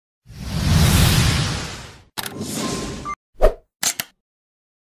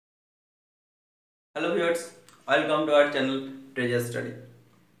Hello viewers, welcome to our channel treasure study.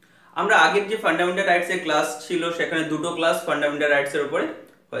 আমরা আগের যে ফান্ডামেন্টাল রাইটস এর ক্লাস ছিল সেখানে দুটো ক্লাস ফান্ডামেন্টাল রাইটস এর উপরে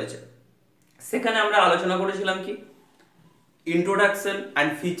হয়েছে। সেখানে আমরা আলোচনা করেছিলাম কি introduction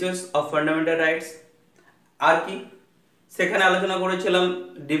and features of fundamental rights, আর কি সেখানে আলোচনা করেছিলাম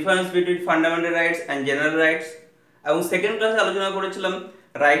difference between fundamental rights and general rights, এবং সেকেন্ড ক্লাসে আলোচনা করেছিলাম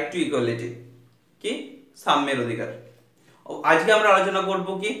রাইট টু ইকুয়ালিটি, কি সাম্যের অধিকার। আজকে আমরা আলোচনা করব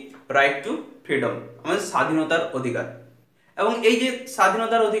কি রাইট টু ফ্রিডম, আমাদের স্বাধীনতার অধিকার। এবং এই যে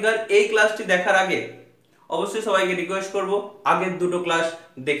স্বাধীনতার অধিকার, এই ক্লাসটি দেখার আগে অবশ্যই সবাইকে রিকোয়েস্ট করব আগের দুটো ক্লাস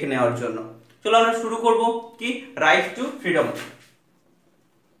দেখে নেওয়ার জন্য। চলো আমরা শুরু করব কি right two freedom.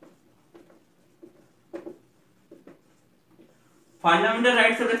 Fundamental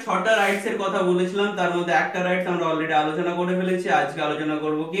rights এর ছটা রাইটস এর কথা বলেছিলাম, তার মধ্যে একটা রাইটস আমরা অলরেডি আলোচনা করে ফেলেছি। আজকে আলোচনা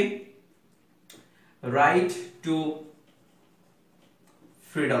করব কি right two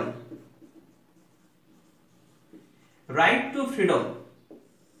freedom. Right two freedom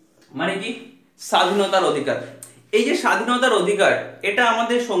মানে কি স্বাধীনতার অধিকার। এই যে স্বাধীনতার অধিকার, এটা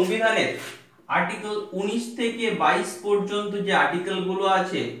আমাদের সংবিধানের আর্টিকেল 19 থেকে 22 পর্যন্ত যে আর্টিকেল গুলো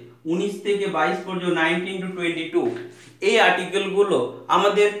আছে, 19 থেকে 22 পর্যন্ত 19 to 22, এই আর্টিকেল গুলো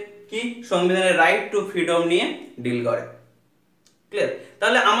আমাদের কি সংবিধানের রাইট টু ফ্রিডম নিয়ে ডিল করে। ক্লিয়ার?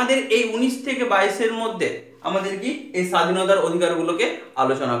 তাহলে আমাদের এই 19 থেকে 22 এর মধ্যে আমাদের কি এই স্বাধীনতার অধিকারগুলোকে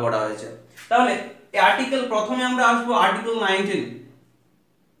আলোচনা করা হয়েছে। তাহলে এই আর্টিকেল, প্রথমে আমরা আসবো আর্টিকেল 19।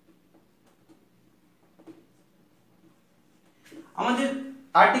 আমাদের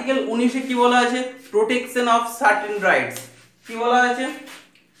আর্টিকেল 19 এ কি বলা আছে? Protection of certain rights. কি বলা আছে?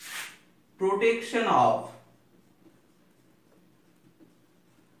 Protection of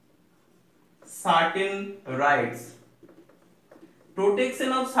certain rights. Protection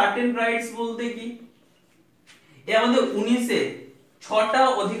of certain rights বলতে কি, এ আমাদের 19 এ 6টা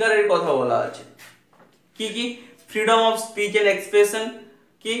অধিকারের কথা বলা আছে। কি কি? Freedom of speech and expression,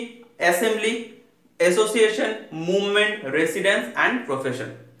 কি assembly, association, movement, residence and profession.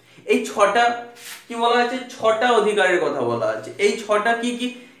 এই 6টা কি বলা আছে? 6টা অধিকারের কথা বলা আছে। এই 6টা কি কি?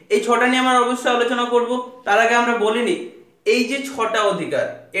 এই 6টা নিয়ে আমরা অবশ্যই আলোচনা করব। তার আগে আমরা বলিনি এই যে 6টা অধিকার,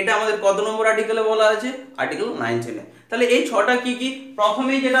 এটা আমাদের কত নম্বর আর্টিকেলে বলা আছে? আর্টিকেল 19 এ। তাহলে এই 6টা কি কি?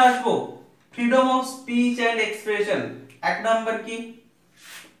 প্রথমেই যেটা আসবো freedom of speech and expression. এক নাম্বার কি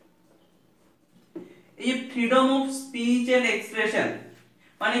এই freedom of speech and expression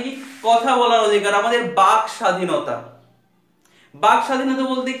মানে কি কথা বলার অধিকার, আমাদের বাক স্বাধীনতা। বাক স্বাধীনতা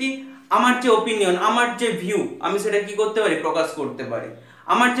বলতে কি আমার যে ওপিনিয়ন, আমার যে ভিউ, আমি সেটা কি করতে পারি? প্রকাশ করতে পারি।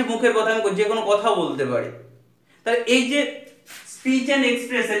 আমার যে মুখের কথা, আমি যে কোনো কথা বলতে পারি। তাহলে এই যে স্পিচ এন্ড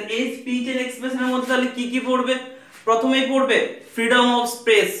এক্সপ্রেশন, এই স্পিচ এন্ড এক্সপ্রেশনের মধ্যে তাহলে কি কি পড়বে? প্রথমেই পড়বে ফ্রিডম অফ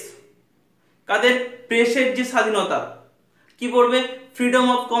প্রেস, কাদের? প্রেসের যে স্বাধীনতা। কি পড়বে? Freedom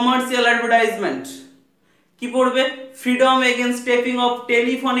of commercial advertisement. কি পড়বে? Freedom against tapping of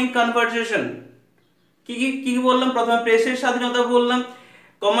telephonic conversation. কি কি কি বললাম? প্রথমে প্রেসের স্বাধীনতা বললাম,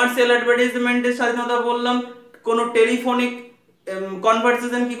 কমার্শিয়াল অ্যাডভার্টাইজমেন্টের স্বাধীনতা বললাম, কোনো টেলিফোনিক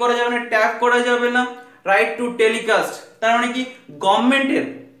কনভারসেশন কি করা যাবে না? ট্যাপ করা যাবে না। রাইট টু টেলিকাস্ট, তার মানে কি গভর্নমেন্টের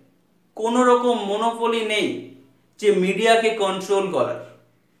কোনো রকম মনোপলি নেই যে মিডিয়াকে কন্ট্রোল করার।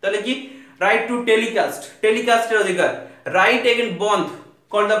 তাহলে কি রাইট টু টেলিকাস্ট, টেলিকাস্টের অধিকার। রাইট এগেইনস্ট বন্ধ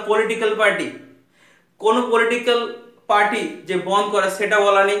কল দ্য পলিটিক্যাল পার্টি, কোন পলিটিক্যাল পার্টি যে বন্ধ করে সেটা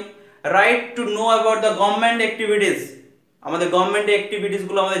বলা নেই। Right to know about the government activities, আমাদের গভর্নমেন্ট অ্যাক্টিভিটিস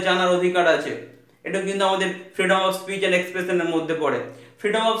গুলো আমাদের জানার অধিকার আছে। এটা কিন্তু আমাদের ফ্রিডম অফ স্পিচ এন্ড এক্সপ্রেশনের মধ্যে পড়ে।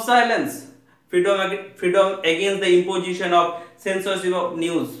 Freedom of silence, freedom against the imposition of censorship of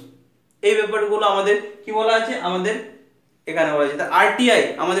news. এই ব্যাপারগুলো আমাদের কি বলা আছে? আমাদের এখানে বলা আছে। আরটিআই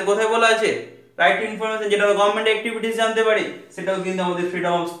আমাদের কোথায় বলা আছে? রাইট টু ইনফরমেশন, যেটা আমরা গভর্নমেন্ট অ্যাক্টিভিটিস জানতে পারি, সেটাও কিন্তু আমাদের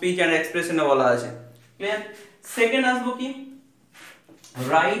ফ্রিডম অফ স্পিচ এন্ড এক্সপ্রেশনে বলা আছে। ক্লিয়ার? সেকেন্ড আসবো কি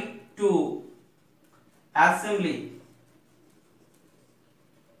রাইট টু অ্যাসেম্বলি।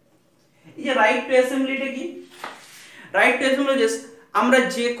 এই যে রাইট টু অ্যাসেম্বলিটা কি? রাইট টু অ্যাসেম্বলি যে আমরা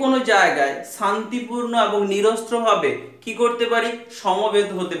যে কোনো জায়গায় শান্তিপূর্ণ এবং নিরস্ত্রভাবে কি করতে পারি? সমবেত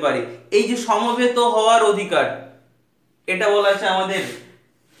হতে পারি। এই যে সমবেত হওয়ার অধিকার, এটা বলা আছে আমাদের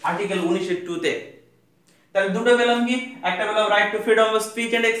আর্টিকেল 19(2) তে। তাহলে দুটো পেলাম কি? একটা পেলাম right two freedom of speech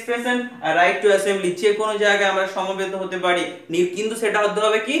and expression, R right two assembly, যে কোনো জায়গায় আমরা সমবেত হতে পারি, কিন্তু সেটা হতে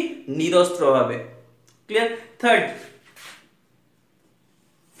হবে কি নিরস্ত্রভাবে। Clear? Third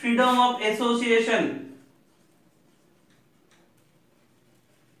freedom of association,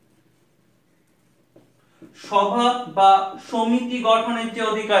 সভা বা সমিতি গঠনের যে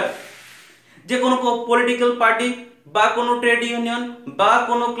অধিকার, যে কোনো পলিটিক্যাল পার্টি বা কোনো ট্রেড ইউনিয়ন বা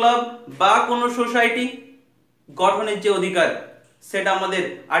কোনো ক্লাব বা কোনো সোসাইটি গঠনের যে অধিকার, সেটা আমাদের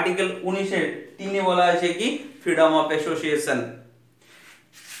আর্টিকেল 19-এর 3-এ বলা আছে কি ফ্রিডম অফ অ্যাসোসিয়েশন।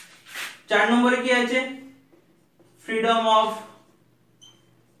 4 নম্বরে কি আছে ফ্রিডম অফ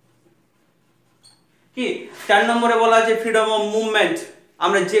কি 4 নম্বরে বলা আছে ফ্রিডম অফ মুভমেন্ট।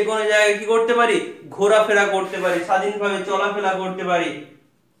 আমরা যে কোনো জায়গায় কি করতে পারি ঘোরাফেরা করতে পারি, স্বাধীনভাবে চলাফেরা করতে পারি।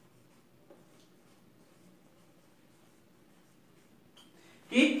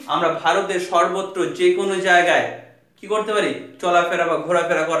 কি আমরা ভারতের সর্বত্র যে কোনো জায়গায় কি করতে পারি চলাফেরা বা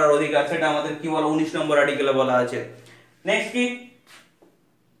ঘোরাফেরা করার অধিকার, সেটা আমাদের কি বলা 19 নম্বর আর্টিকেলে বলা আছে। নেক্সট কি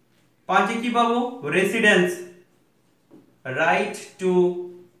 5-এ কি পাবো রেসিডেন্স, রাইট টু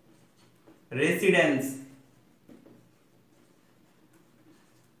রেসিডেন্স।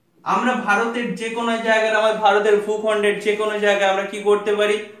 আমরা ভারতের যে কোনো জায়গায়, আমাদের ভারতের ভূখণ্ডের যে কোনো জায়গায় আমরা কি করতে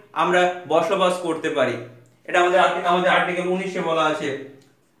পারি আমরা বসবাস করতে পারি, এটা আমাদের আর্টিকেল 19-এ বলা আছে।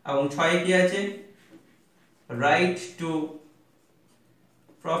 এবং 6-এ কি আছে রাইট টু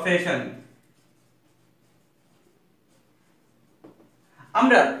প্রফেশন।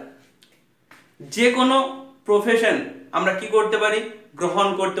 আমরা যে কোনো প্রফেশন আমরা কি করতে পারি গ্রহণ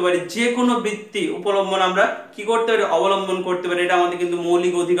করতে পারি, যে কোনো বৃত্তি উপলম্বন আমরা কি করতে পারি অবলম্বন করতে পারি, এটা আমাদের কিন্তু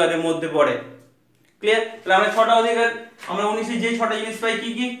মৌলিক অধিকারের মধ্যে পড়ে। ক্লিয়ার? তাহলে আমরা 6টা অধিকার আমরা 19-এ যে 6টা জিনিস পাই কি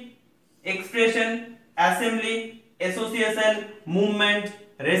কি expression, assembly, association, movement,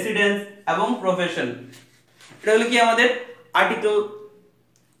 residence এবং প্রফেশন। এটা হলো কি আমাদের আর্টিকেল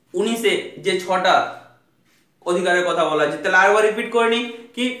 19-এ যে 6টা অধিকারের কথা বলা আছে। তাহলে আরেকবার রিপিট করে নি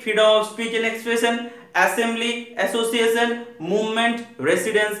কি freedom of speech and expression, assembly, association, movement,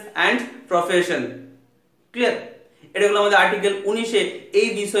 residence and profession. Clear? এটা হলো আমাদের আর্টিকেল 19-এ এই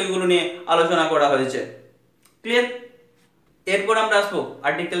বিষয়গুলো নিয়ে আলোচনা করা হয়েছে। ক্লিয়ার? এরপর আমরা আসবো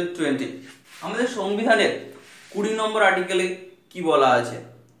আর্টিকেল 20। আমাদের সংবিধানের 20 নম্বর আর্টিকেলে কি বলা আছে?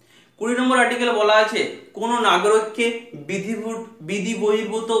 20 নম্বর আর্টিকেলে বলা আছে কোন নাগরিককে বিধি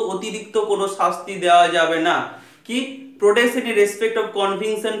বহির্ভূত অতিরিক্ত কোনো শাস্তি দেওয়া যাবে না। কি protection in respect of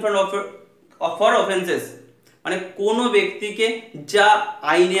conviction for offences, মানে কোন ব্যক্তিকে যা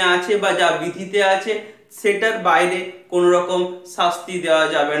আইনে আছে বা যা বিধিতে আছে সেটার বাইরে কোন রকম শাস্তি দেওয়া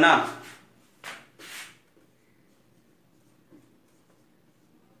যাবে না।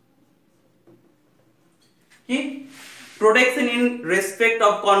 কি protection in respect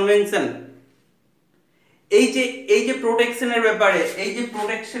of convention, এই যে প্রোটেকশনের ব্যাপারে, এই যে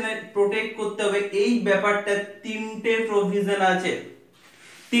প্রোটেক্ট করতে হবে এই ব্যাপারটা 3টে প্রভিশন আছে।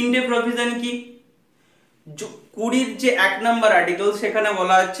 3টে প্রভিশন কি 20-র যে 1 নম্বর আর্টিকেল সেখানে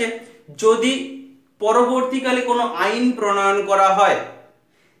বলা আছে যদি পরবর্তীকালে কোনো আইন প্রণয়ন করা হয়,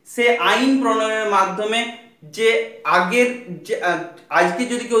 সে আইন প্রণয়নের মাধ্যমে যে আজকে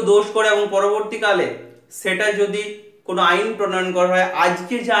যদি কেউ দোষ করে এবং পরবর্তীকালে সেটা যদি কোনো আইন প্রণয়ন করা হয়,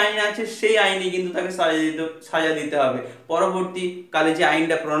 আজকে যে আইন আছে সেই আইনে কিন্তু তাকে সাজা দিতে হবে, পরবর্তীকালে যে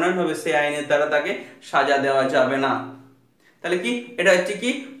আইনটা প্রণয়ন হবে সেই আইনের দ্বারা তাকে সাজা দেওয়া যাবে না। তাহলে কি এটা হচ্ছে কি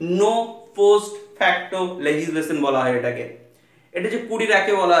নো পোস্ট ফ্যাক্টো লেজিসলেশন বলা হয় এটাকে। এটা যে 20-র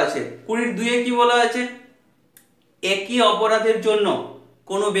 1-এ বলা আছে। 20-র 2-এ কি বলা আছে একই অপরাধের জন্য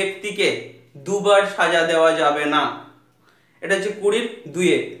কোনো ব্যক্তিকে দুবার সাজা দেওয়া যাবে না। এটা হচ্ছে 20-র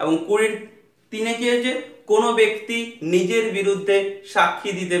 2-এ। এবং 20-র 3-এ কি আছে কোনো ব্যক্তি নিজের বিরুদ্ধে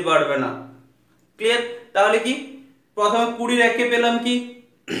সাক্ষী দিতে পারবে না। ক্লিয়ার? তাহলে কি প্রথমে 20-র 1-এ পেলাম কি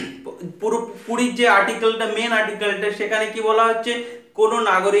পুরো 20-র যে আর্টিকেলটা মেন আর্টিকেলটা সেখানে কি বলা হচ্ছে কোন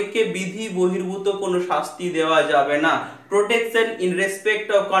নাগরিককে বিধি বহির্ভূত কোনো শাস্তি দেওয়া যাবে না, protection in respect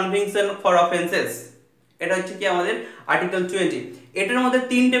of conviction for offences. এটা হচ্ছে কি আমাদের আর্টিকেল 20। এটার মধ্যে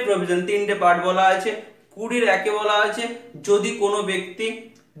 3টে প্রভিশন 3টে পার্ট বলা আছে। 20-র 1-এ বলা আছে যদি কোনো ব্যক্তি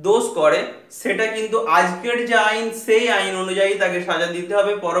দোষ করে সেটা কিন্তু আজকের যে আইন সেই আইন অনুযায়ী তাকে সাজা দিতে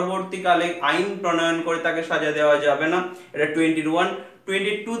হবে, পরবর্তীকালে আইন প্রণয়ন করে তাকে সাজা দেওয়া যাবে না। এটা 21।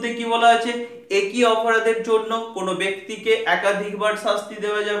 22-তে কি বলা আছে একই অপরাধের জন্য কোনো ব্যক্তিকে একাধিকবার শাস্তি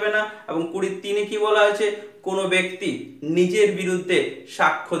দেওয়া যাবে না। এবং 23-এ কি বলা আছে কোনো ব্যক্তি নিজের বিরুদ্ধে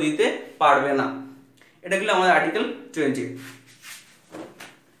সাক্ষ্য দিতে পারবে না। এটা হলো আমাদের আর্টিকেল 20।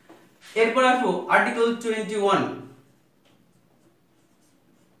 এরপর আসবো আর্টিকেল 21।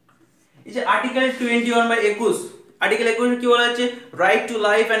 এই যে আর্টিকেল 21 বা 21, আর্টিকেল 21 কি বলা আছে right to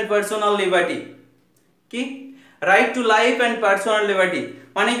life and personal liberty. কি right to life and personal liberty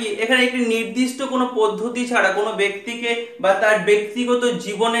মানে কি এখানে একটি নির্দিষ্ট কোনো পদ্ধতি ছাড়া কোনো ব্যক্তিকে বা তার ব্যক্তিগত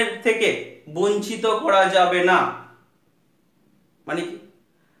জীবনের থেকে বঞ্চিত করা যাবে না। মানে কি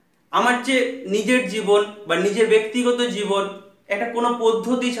আমার যে নিজের জীবন বা নিজের ব্যক্তিগত জীবন একটা কোনো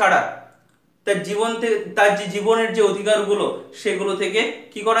পদ্ধতি ছাড়া তার যে জীবনের যে অধিকারগুলো সেগুলো থেকে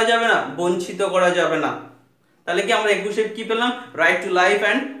কি করা যাবে না বঞ্চিত করা যাবে না। তাহলে কি আমরা 21-এ কি পেলাম right to life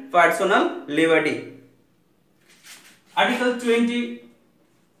and personal liberty. Article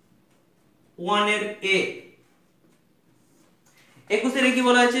 21 এর এ 21 এ কি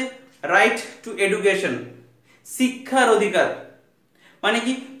বলা আছে, রাইট টু এডুকেশন, শিক্ষার অধিকার। মানে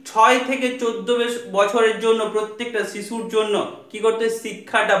কি 6 থেকে 14 বছরের জন্য প্রত্যেকটা শিশুর জন্য কি করতে,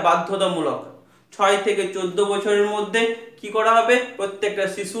 শিক্ষাটা বাধ্যতামূলক। 6 থেকে 14 বছরের মধ্যে কি করা হবে, প্রত্যেকটা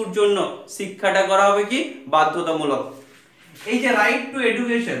শিশুর জন্য শিক্ষাটা করা হবে কি বাধ্যতামূলক। এই যে রাইট টু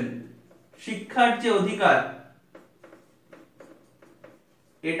এডুকেশন, শিক্ষার যে অধিকার,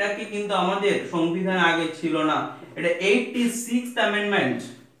 এটা কি কিন্তু আমাদের সংবিধানে আগে ছিল না, এটা 86th অ্যামেন্ডমেন্ট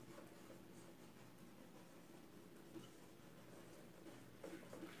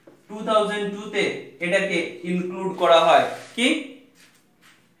 2002 তে এটাকে ইনক্লুড করা হয়, কি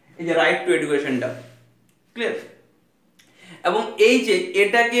এই যে রাইট টু এডুকেশনটা। ক্লিয়ার? এবং এই যে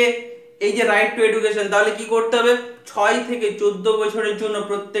এটাকে, এই যে রাইট টু এডুকেশন, তাহলে কি করতে হবে, 6 থেকে 14 বছরের জন্য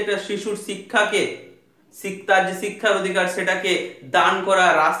প্রত্যেকটা শিশুর শিক্ষাকে, তার যে শিক্ষার অধিকার সেটাকে দান করা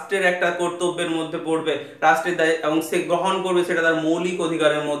রাষ্ট্রের একটা কর্তব্যের মধ্যে পড়বে, রাষ্ট্রের দায়, এবং সে গ্রহণ করবে, সেটা তার মৌলিক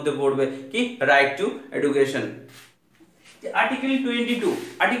অধিকারের মধ্যে পড়বে, কি right two education. Article 22,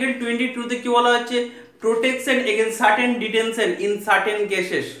 article 22 তে কি বলা হচ্ছে, protection against certain detention in certain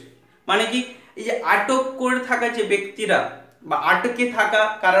cases. মানে কি এই যে আটক করে থাকা যে ব্যক্তিরা বা আটকে থাকা,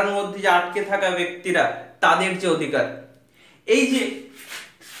 কারার মধ্যে যে আটকে থাকা ব্যক্তিরা, তাদের যে অধিকার, এই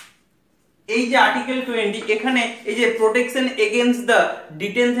যে আর্টিকেল 20, এখানে এই যে protection against the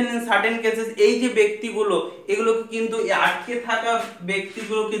detention in certain cases, এই যে ব্যক্তিগুলো, এগুলোকে কিন্তু আটকে থাকা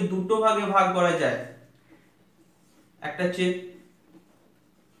ব্যক্তিগুলোকে দুটো ভাগে ভাগ করা যায়। একটা হচ্ছে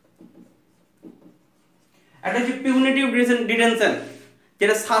পিউনিটিভ ডিটেনশন,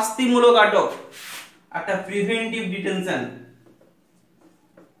 যেটা শাস্তিমূলক আটক, একটা প্রিভেন্টিভ ডিটেনশন।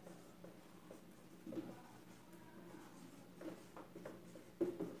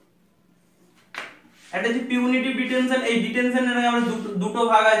 একটা হচ্ছে পিউনিটিভ ডিটেনশন, এই ডিটেনশনের আমরা দুটো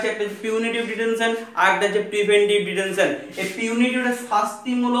ভাগ আছে, একটা হচ্ছে পিউনিটিভ ডিটেনশন আর একটা হচ্ছে প্রিভেন্টিভ ডিটেনশন। এই পিউনিটিভটা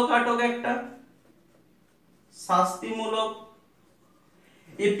শাস্তিমূলক আটক, একটা শাস্তিমূলক,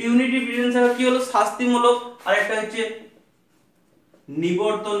 এই পিউনিটিভ ডিটেনশন কি হলো, শাস্তিমূলক, আর একটা হচ্ছে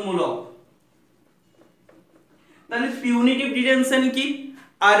নিবর্তনমূলক। তাহলে পিউনিটিভ ডিটেনশন কি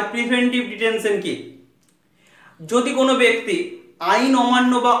আর প্রিভেন্টিভ ডিটেনশন কি? যদি কোনো ব্যক্তি আইন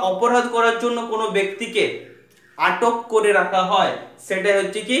অমান্য বা অপরাধ করার জন্য কোনো ব্যক্তিকে আটক করে রাখা হয়, সেটা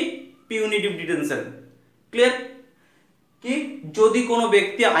হচ্ছে কি পিউনিটিভ ডিটেনশন। ক্লিয়ার? কি যদি কোনো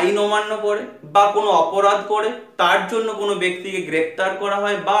ব্যক্তি আইন অমান্য করে বা কোনো অপরাধ করে, তার জন্য কোনো ব্যক্তিকে গ্রেফতার করা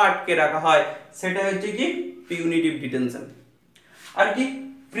হয় বা আটকে রাখা হয়, সেটা হচ্ছে কি পিউনিটিভ ডিটেনশন। আর কি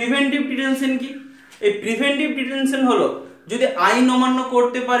প্রিভেন্টিভ ডিটেনশন কি? এই প্রিভেন্টিভ ডিটেনশন হলো যদি আইন অমান্য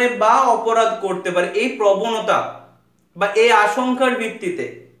করতে পারে বা অপরাধ করতে পারে, এই প্রবণতা বা এই আশঙ্কার ভিত্তিতে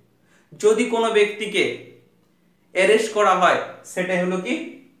যদি কোনো ব্যক্তিকে অ্যারেস্ট করা হয়, সেটা হলো কি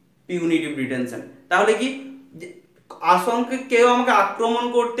পিউনিটিভ ডিটেনশন। তাহলে কি আশঙ্কা কেউ আমাকে আক্রমণ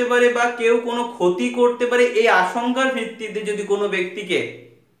করতে পারে বা কেউ কোনো ক্ষতি করতে পারে, এই আশঙ্কার ভিত্তিতে যদি কোনো ব্যক্তিকে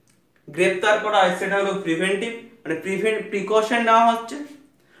গ্রেফতার করা হয়, সেটা হলো প্রিভেন্টিভ, মানে প্রিকশন নেওয়া হচ্ছে।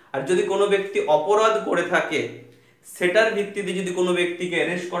 আর যদি কোনো ব্যক্তি অপরাধ করে থাকে, সেটার ভিত্তিতে যদি কোনো ব্যক্তিকে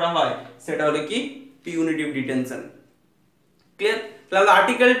অ্যারেস্ট করা হয়, সেটা হলো কি পিউনিটিভ ডিটেনশন। ক্লিয়ার? তাহলে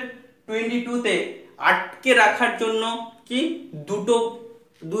আর্টিকেল 22 তে আটকে রাখার জন্য কি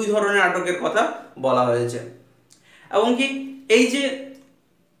দুই ধরনের আটকের কথা বলা হয়েছে। এবং কি এই যে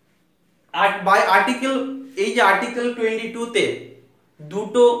আর্টিকেল 22 তে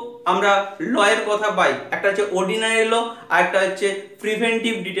দুটো আমরা লয়ের কথা পাই, একটা হচ্ছে অর্ডিনারি ল আর একটা হচ্ছে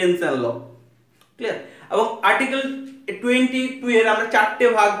প্রিভেন্টিভ ডিটেনশন ল। ক্লিয়ার? এবং আর্টিকেল 22 এর আমরা চারটে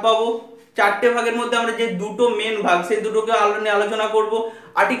ভাগ পাবো, চারটে ভাগের মধ্যে আমরা যে দুটো মেন ভাগ, সেই দুটোকে আলোচনা করব।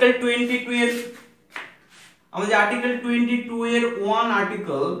 আর্টিকেল 22 এর আমাদের আর্টিকেল 22 এর 1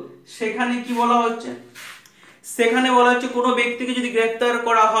 আর্টিকেল, সেখানে কি বলা হচ্ছে, সেখানে বলা হচ্ছে কোনো ব্যক্তিকে যদি গ্রেফতার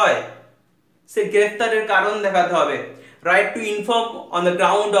করা হয়, সে গ্রেফতারের কারণ দেখাতে হবে। Right to inform on the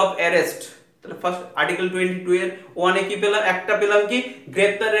ground of arrest. তাহলে ফার্স্ট আর্টিকেল 22 এর 1 এ কি পেলাম, একটা পেলাম কি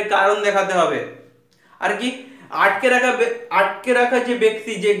গ্রেফতারের কারণ দেখাতে হবে। আর কি আটকে রাখা যে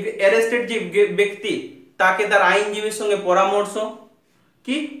ব্যক্তি, যে অ্যারেস্টেড যে ব্যক্তি, তাকে তার আইনজীবীর সঙ্গে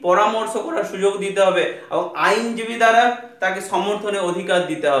পরামর্শ করার সুযোগ দিতে হবে এবং আইনজীবী দ্বারা তাকে সমর্থনের অধিকার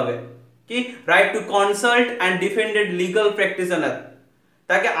দিতে হবে। কি right to consult and defended legal practitioner,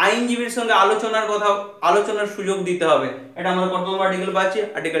 তাকে আইনজীবীর সঙ্গে আলোচনার সুযোগ দিতে হবে। এটা আমরা কত নম্বর আর্টিকেল পাচ্ছি,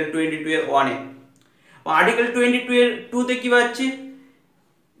 আর্টিকেল 22 এর 1 এ। আর্টিকেল 22 এর 2 তে কি পাচ্ছি,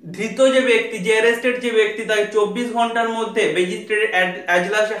 ধৃত যে ব্যক্তি, যে অ্যারেস্টেড যে ব্যক্তি, তাকে 24 ঘন্টার মধ্যে ম্যাজিস্ট্রেট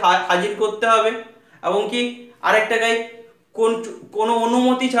এজলাসে হাজির করতে হবে। এবং কি আরেকটা গাই, কোনো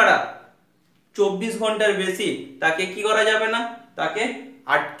অনুমতি ছাড়া 24 ঘন্টার বেশি তাকে কি করা যাবে না, তাকে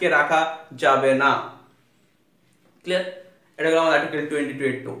আটকে রাখা যাবে না। ক্লিয়ার? এটা গেল আমাদের আর্টিকেল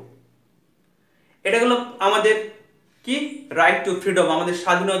 22(2). এটা গেল আমাদের কি রাইট টু ফ্রিডম, আমাদের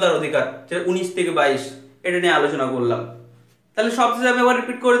স্বাধীনতার অধিকার, যেটা 19 থেকে 22 এটা নিয়ে আলোচনা করলাম। তাহলে সবশেষে আমি আবার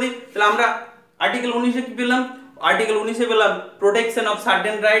রিপিট করে দিই। তাহলে আমরা আর্টিকেল 19 কি পেলাম? আর্টিকেল 19 পেলাম প্রোটেকশন অফ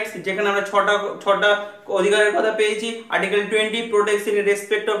সার্টেন রাইটস, যেখানে আমরা ছটা অধিকারের কথা পেয়েছি। Article 20 protection in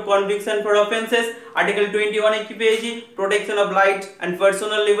respect of conviction for offences. Article 21 এ কি পেয়েছি? Protection of right and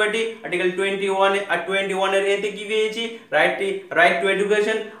personal liberty. Article 21 এর এতে কি পেয়েছি? Right two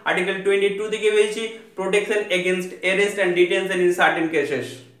education. আর্টিকেল 22 থেকে পেয়েছি protection against arrest and detention in certain cases.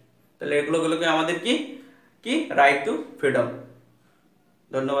 তাহলে এগুলোকে আমাদের কি রাইট টু ফ্রিডম।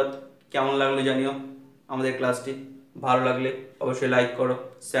 ধন্যবাদ। কেমন লাগলো জানিও আমাদের ক্লাসটি। ভালো লাগলে অবশ্যই লাইক করো,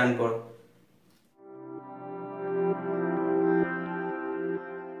 শেয়ার করো।